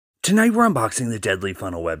Tonight we're unboxing the Deadly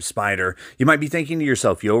Funnel Web Spider. You might be thinking to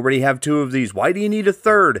yourself, you already have two of these, why do you need a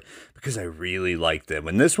third? Because I really like them.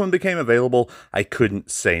 When this one became available, I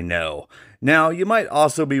couldn't say no. Now, you might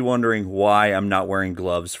also be wondering why I'm not wearing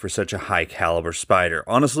gloves for such a high caliber spider.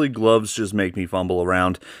 Honestly, gloves just make me fumble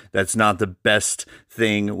around. That's not the best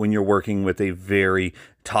thing when you're working with a very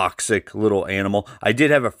toxic little animal. I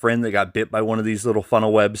did have a friend that got bit by one of these little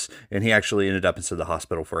funnel webs, and he actually ended up inside the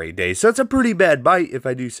hospital for 8 days. So it's a pretty bad bite, if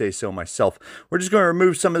I do say so myself. We're just going to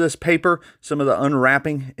remove some of this paper, some of the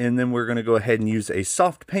unwrapping, and then we're going to go ahead and use a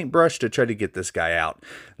soft paintbrush to try to get this guy out.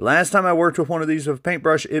 Last time I worked with one of these with a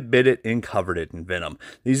paintbrush, it bit it and covered it in venom.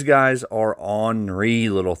 These guys are ornery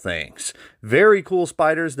little things. Very cool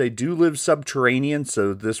spiders. They do live subterranean,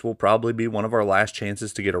 so this will probably be one of our last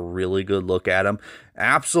chances to get a really good look at them.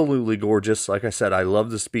 Absolutely gorgeous. Like I said, I love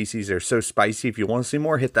the species. They're so spicy. If you want to see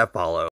more, hit that follow.